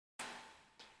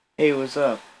Hey, what's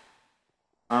up?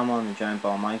 I'm on the Giant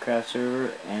Ball Minecraft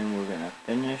server and we're gonna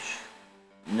finish.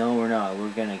 No, we're not. We're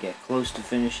gonna get close to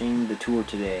finishing the tour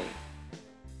today.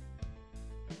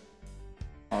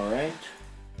 Alright,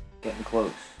 getting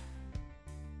close.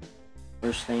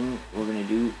 First thing we're gonna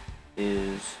do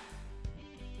is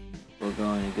we're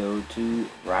going to go to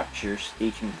Rapture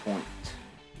Staging Point.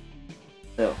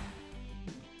 So,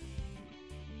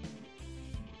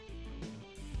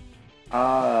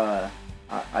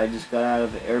 I just got out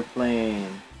of an airplane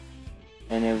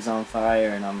and it was on fire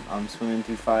and I'm swimming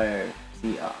through fire.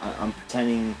 See, I'm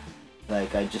pretending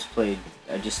like I just started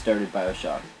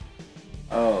BioShock.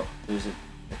 Oh, there's a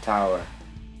tower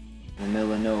in the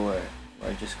middle of nowhere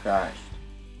where I just crashed.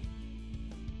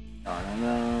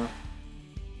 Da-na-na.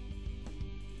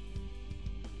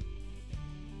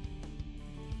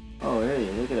 Oh, really?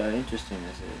 Look at how interesting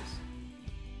this is.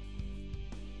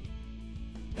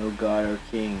 No god or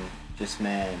king, just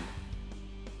man.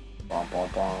 Bom bom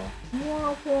bom.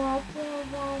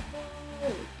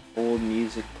 Old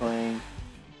music playing.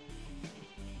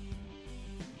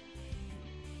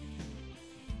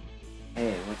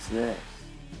 Hey, what's this?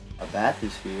 A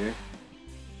bathysphere?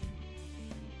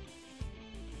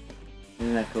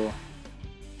 Isn't that cool?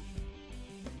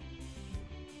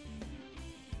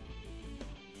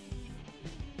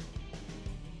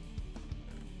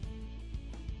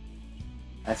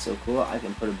 That's so cool. I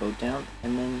can put a boat down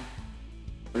and then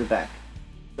put it back.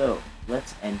 So,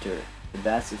 let's enter the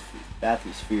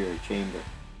bathysphere chamber.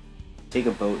 Take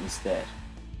a boat instead.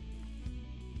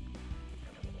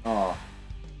 Oh,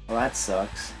 well that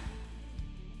sucks.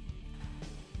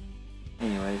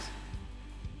 Anyways.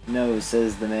 No,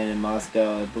 says the man in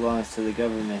Moscow, it belongs to the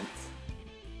government.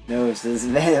 No, says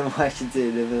the man in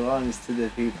Washington, it belongs to the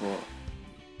people.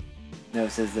 No,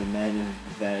 says the man in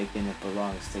the Vatican, it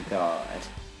belongs to God.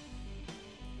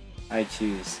 I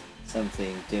choose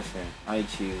something different. I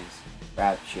choose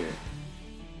Rapture.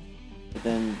 But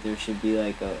then there should be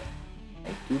like a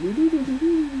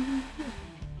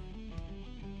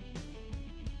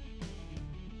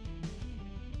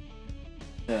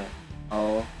the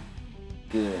all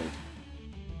good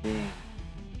thing.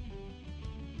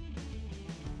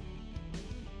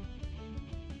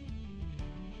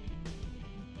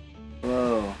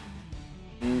 Flow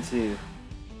into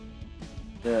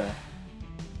the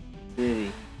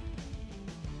city.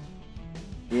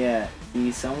 Yeah,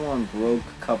 see, someone broke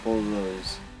a couple of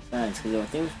those signs because I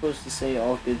think we're supposed to say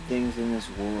all good things in this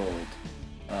world.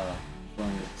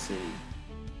 Flowing to the city.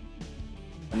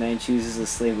 A man chooses a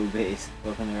slave base.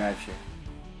 Welcome to Rapture.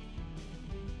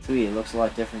 Sweet, it looks a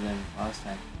lot different than last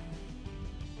time.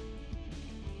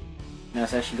 Now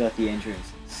it's actually got the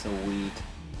entrance. Sweet.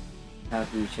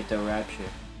 Happy we checked out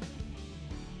Rapture.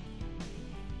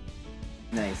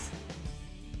 Nice.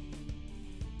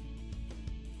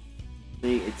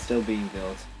 See, it's still being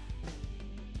built.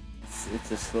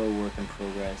 It's a slow work in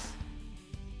progress.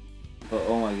 But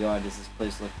oh my god, does this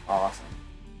place look awesome.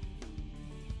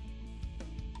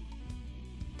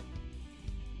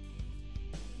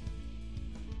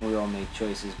 We all make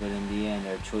choices, but in the end,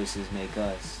 our choices make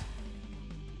us.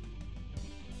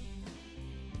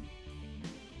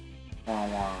 Wow,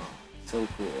 wow. So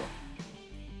cool.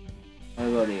 What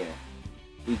about here?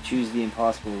 We choose the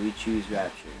impossible, we choose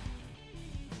Rapture.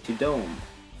 To Dome.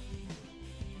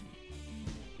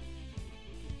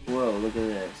 Whoa, look at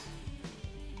this.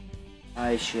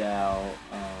 I shall,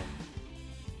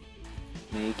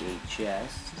 make a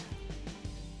chest.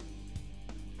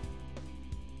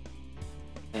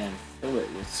 And fill it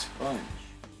with sponge.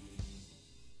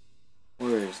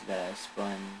 Where's that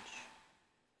sponge?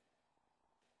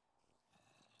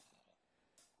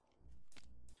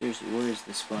 Seriously, where is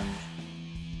the sponge?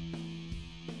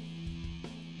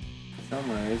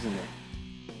 Somewhere, isn't it?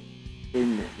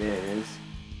 Isn't it? There it is.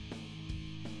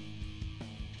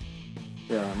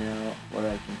 So now what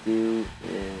I can do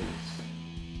is...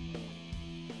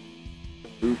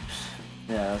 Oops.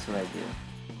 Yeah, that's what I do.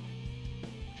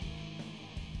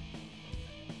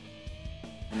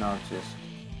 And I'll just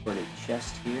put a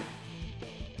chest here.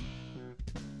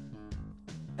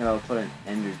 And I'll put an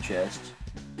ender chest,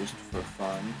 just for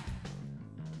fun.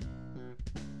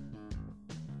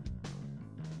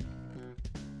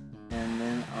 And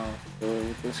then I'll fill it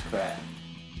with this crab.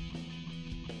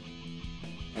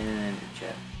 And an ender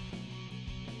chest.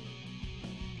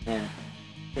 And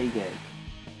pig egg.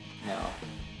 No.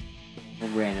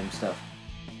 And random stuff.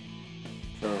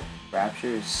 So, Rapture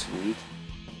is sweet.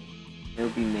 It'll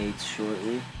be made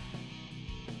shortly.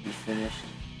 Be finished.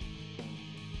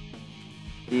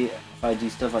 See, if I do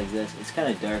stuff like this, it's kind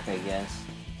of dark, I guess.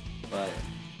 But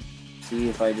see,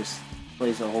 if I just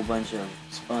place a whole bunch of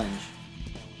sponge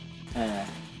kind of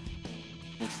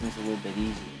makes things a little bit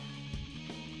easier.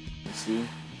 You see?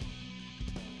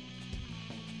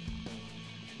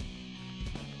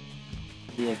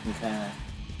 See, I can kind of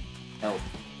help.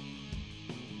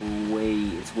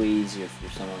 It's way easier for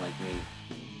someone like me.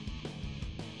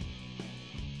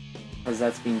 Because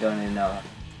that's being done in like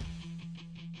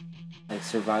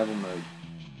survival mode.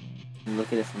 And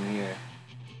look at it from here.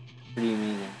 Pretty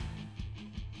amazing.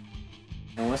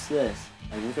 And what's this?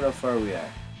 Like, look at how far we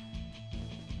are.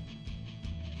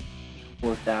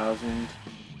 4,000.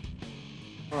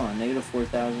 Oh, negative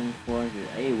 4,400.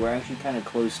 Hey, we're actually kind of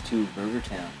close to Burger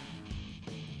Town.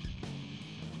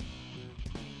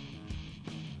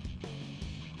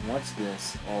 What's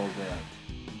this all about?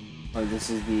 Oh, this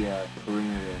is the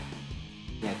perimeter.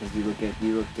 Yeah, because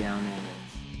you look down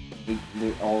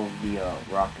and all of the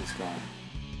rock is gone.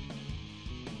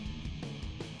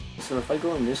 So if I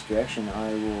go in this direction,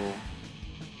 I will,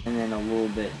 and then a little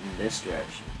bit in this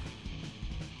direction.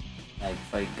 Like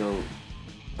if I go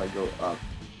up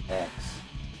X,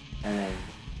 and then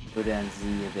go down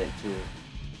Z a bit too,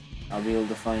 I'll be able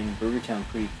to find Burger Town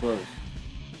pretty close.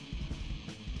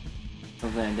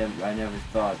 Something I never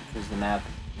thought, because the map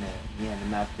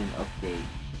didn't update.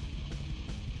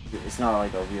 It's not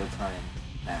like a real-time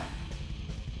map,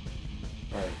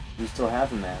 but we still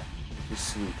have a map, which is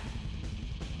sweet.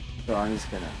 So I'm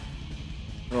just gonna,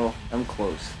 well, I'm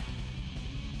close.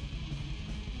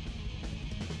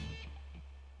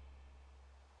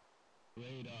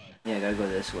 Yeah, I gotta go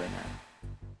this way now.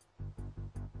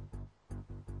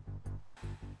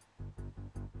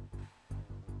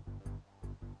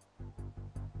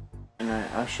 And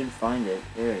I should find it.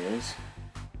 There it is.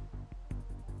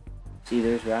 See,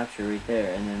 there's Rapture right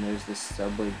there, and then there's this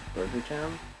subway Burger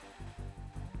Town.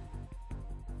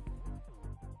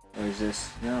 Or is this?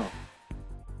 No.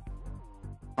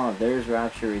 Oh, there's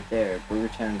Rapture right there. Burger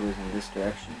Town goes in this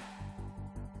direction.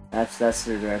 That's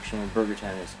the direction where Burger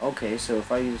Town is. Okay, so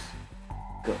if I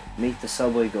make the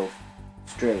subway go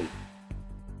straight,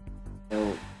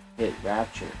 it'll hit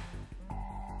Rapture.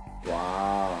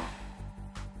 Wow.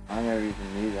 I never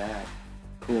even knew that.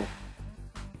 Cool.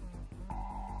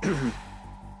 I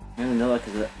didn't know that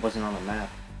because it wasn't on the map.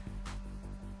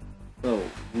 So,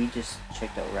 we just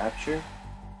checked out Rapture.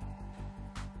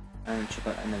 I'm gonna check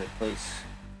out another place.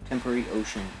 Temporary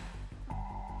Ocean.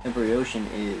 Temporary Ocean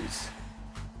is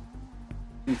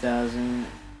 2,000,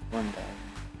 1,000.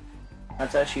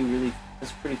 That's actually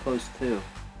that's pretty close too.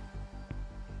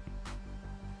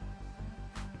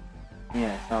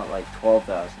 Yeah, it's not like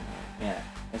 12,000. Yeah,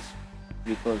 that's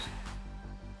pretty close.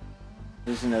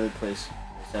 This is another place.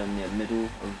 It's out in the middle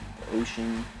of the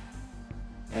ocean,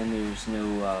 and there's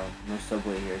no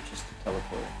subway here, just a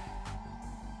teleport.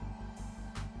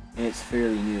 And it's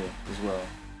fairly new as well.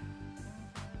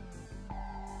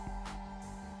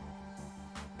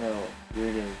 So here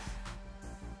it is.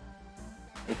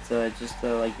 It's just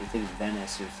like it's like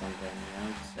Venice or something, you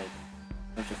know, just like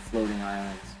a bunch of floating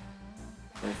islands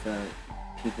with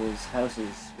people's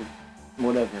houses, with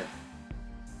whatever.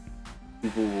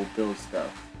 People will build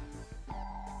stuff.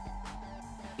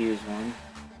 Here's one.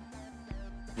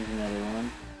 Here's another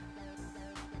one.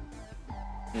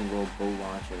 And a little boat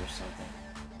launcher or something.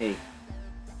 Hey,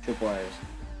 tripwires.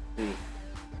 Sweet.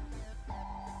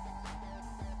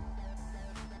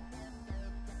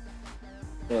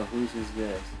 So whose is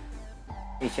this?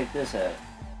 Hey, check this out.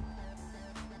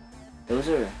 Those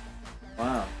are,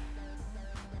 wow.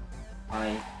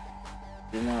 I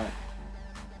did not.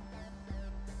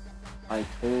 I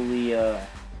totally,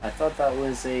 I thought that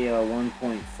was a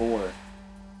 1.4,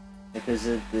 because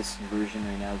this version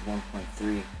right now is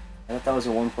 1.3. I thought that was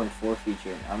a 1.4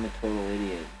 feature. I'm a total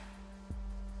idiot.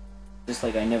 Just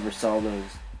like I never saw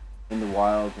those in the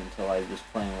wild until I was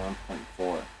playing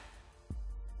 1.4.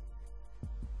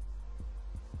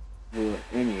 But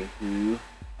anywho,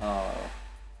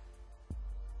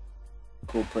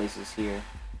 cool places here.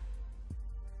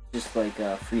 Just like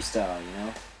freestyle, you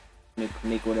know?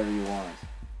 Make whatever you want.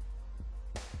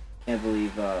 Can't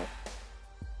believe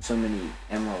so many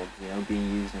emeralds, you know, being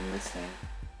used in this thing.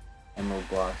 Emerald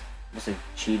blocks. Must have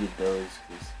cheated those,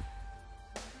 cause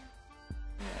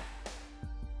yeah.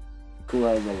 Cool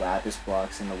how the lapis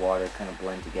blocks and the water kind of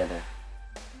blend together.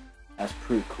 That's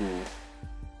pretty cool.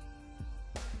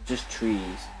 Just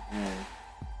trees, and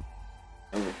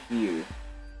over here,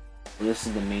 well, this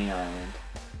is the main island.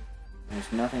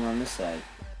 There's nothing on this side.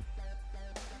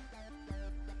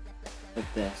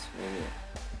 Like this, right here.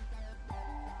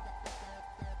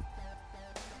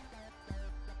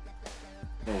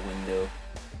 No window.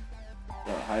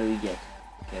 So how do we get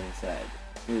inside?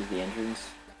 Here's the entrance.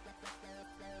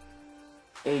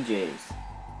 AJ's.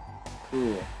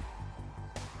 Cool.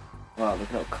 Wow, look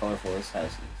how colorful this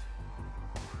house is.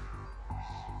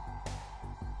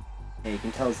 Yeah, you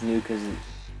can tell it's new because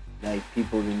like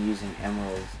people have been using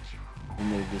emeralds in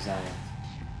their designs.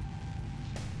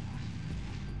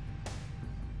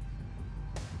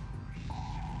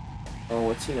 Oh,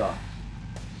 what's he on?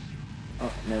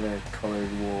 Oh, another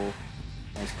colored wool.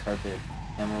 Nice carpet.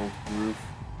 Emerald roof.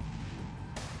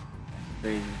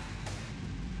 Crazy.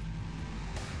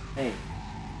 Hey,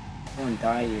 someone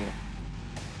died here.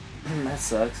 That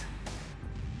sucks.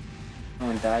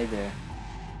 Someone died there.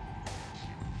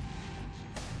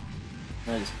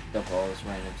 I just picked up all this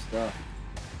random stuff.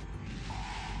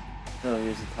 So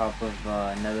here's the top of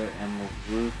another emerald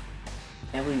roof.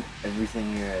 Can't believe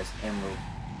everything here has emerald.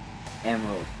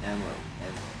 Emerald, emerald,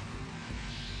 emerald,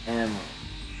 emerald.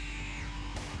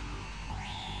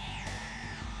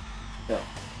 So,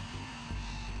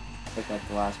 check out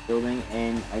the last building,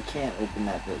 and I can't open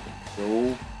that building. So,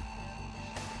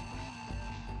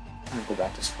 I'm gonna go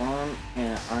back to spawn,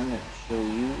 and I'm gonna show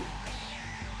you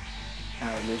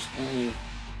how there's only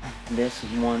this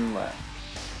one left.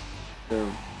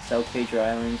 So, South Pager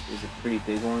Islands is a pretty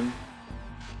big one.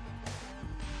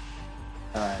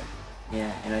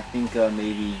 Yeah, and I think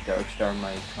maybe Darkstar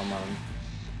might come on.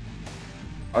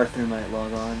 Arthur might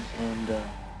log on and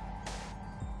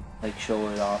like show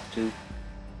it off too.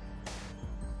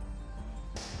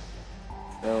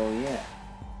 So yeah,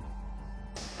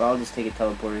 but I'll just take a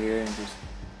teleporter here and just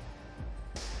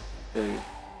show you.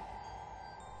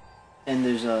 And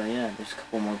there's yeah, there's a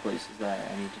couple more places that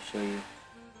I need to show you,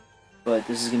 but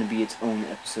this is gonna be its own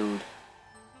episode.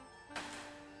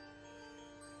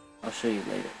 I'll show you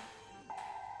later.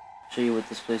 Show you what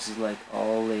this place is like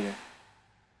all later.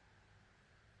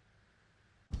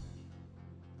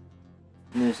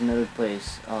 And there's another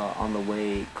place on the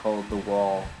way called the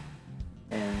Wall,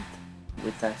 and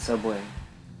with that subway,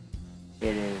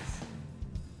 it is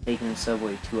taking the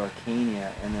subway to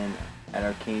Arcania, and then at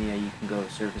Arcania you can go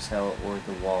Surface Hell or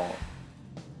the Wall.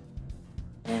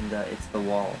 And it's the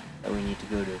Wall that we need to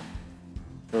go to.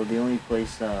 So the only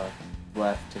place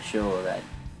left to show that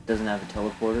doesn't have a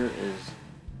teleporter is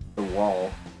the Wall.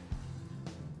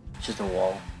 It's just a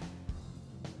wall.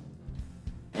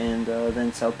 And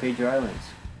then South Pager Islands.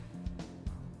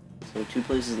 So 2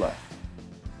 places left.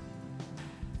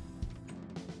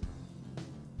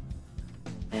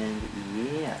 And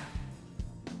yeah.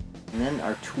 And then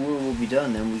our tour will be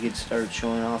done. Then we could start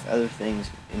showing off other things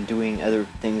and doing other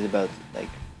things about, like,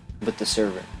 with the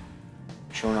server.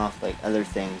 Showing off, like, other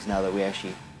things now that we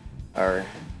actually are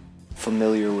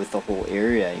familiar with the whole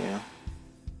area, you know.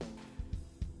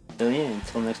 So yeah,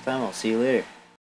 until next time, I'll see you later.